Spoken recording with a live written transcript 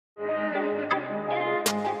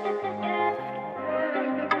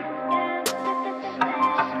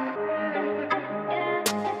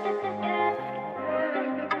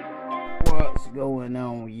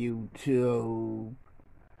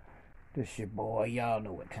This your boy, y'all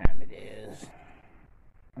know what time it is.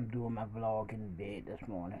 I'm doing my vlog in bed this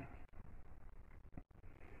morning.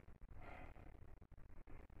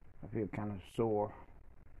 I feel kind of sore,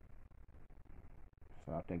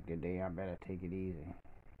 so I think today I better take it easy.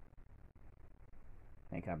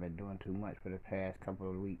 I think I've been doing too much for the past couple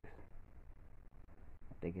of weeks.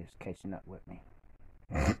 I think it's catching up with me.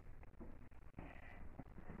 And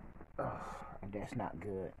that's not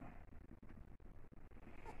good.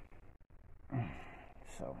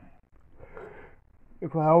 So,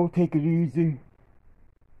 if I don't take it easy,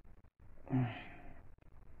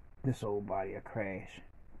 this old body will crash.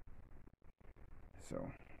 So,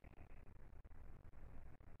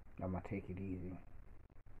 I'm gonna take it easy.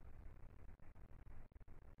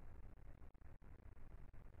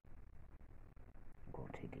 I'm gonna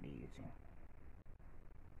take it easy.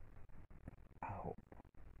 I hope.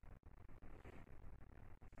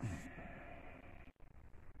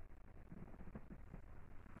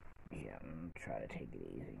 Yeah, I'm gonna try to take it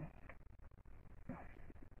easy.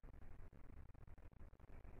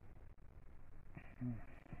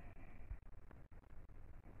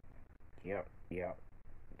 Yep.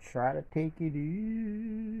 Try to take it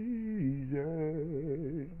easy.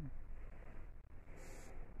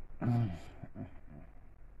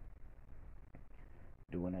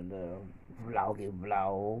 Doing a little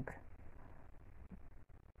vlog.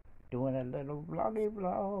 Doing a little vlog.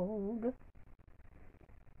 Vlog.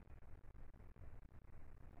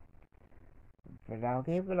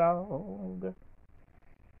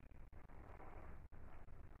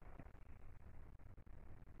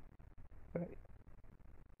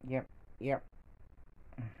 Yep.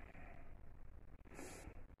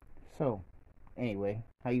 So, anyway,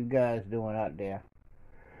 how you guys doing out there?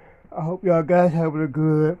 I hope y'all guys having a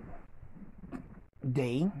good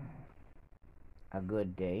day. A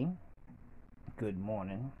good day. Good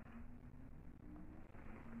morning.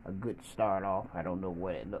 A good start off. I don't know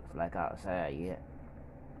what it looks like outside yet,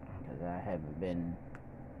 because I haven't been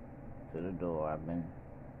to the door. I've been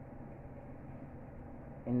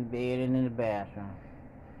in bed and in the bathroom.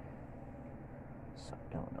 So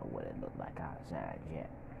I don't know what it looks like outside yet.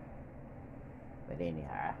 But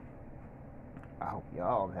anyhow, I hope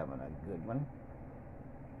y'all having a good one.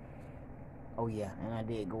 Oh yeah, and I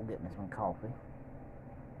did go get me some coffee.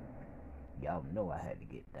 Y'all know I had to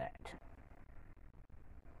get that.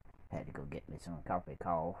 Had to go get me some coffee.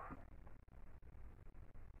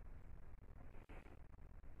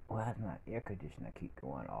 Why does my air conditioner keep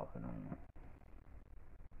going off and on?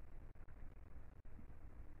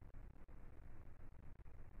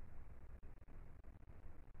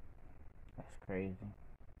 That's crazy.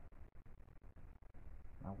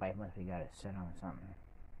 My wife must have got it set on something.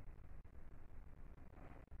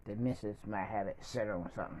 The missus might have it set on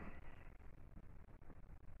something.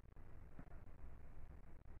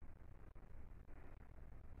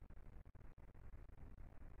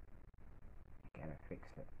 Gotta fix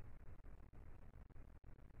it.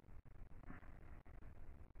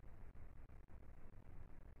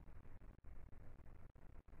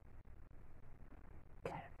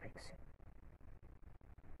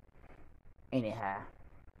 Anyhow,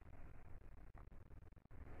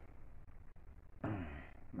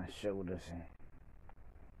 my shoulders and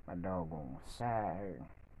my doggone side hurt.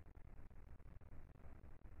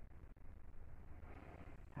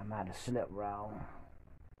 I might have slept wrong.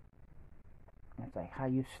 It's like, how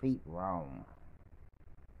you sleep wrong?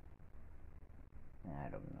 I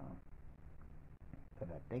don't know. But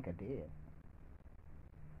I think I did.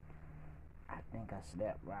 I think I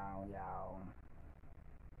slept wrong, y'all.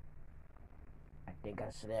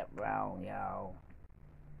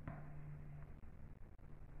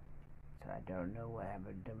 So I don't know what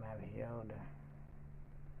happened to my shoulder.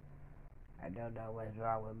 I don't know what's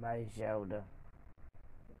wrong with my shoulder.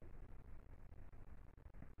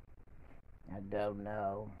 I don't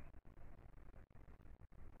know,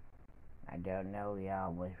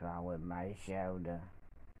 y'all, what's wrong with my shoulder.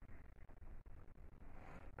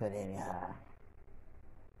 But anyhow,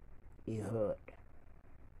 it hurt.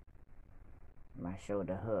 My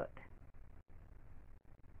shoulder hurt.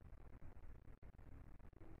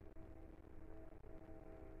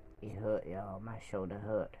 It hurt, y'all. My shoulder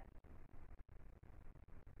hurt.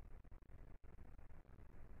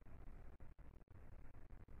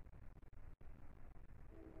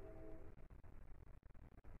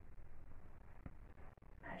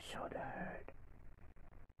 My shoulder hurt.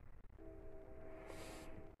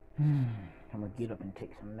 I'm gonna get up and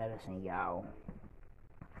take some medicine, y'all.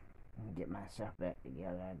 And get myself back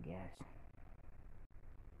together, I guess.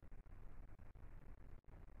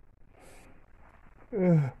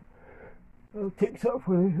 I'll take something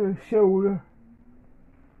for her shoulder.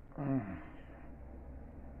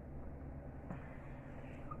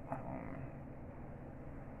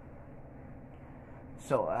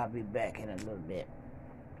 So I'll be back in a little bit.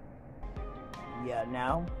 Yeah,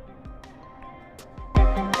 now.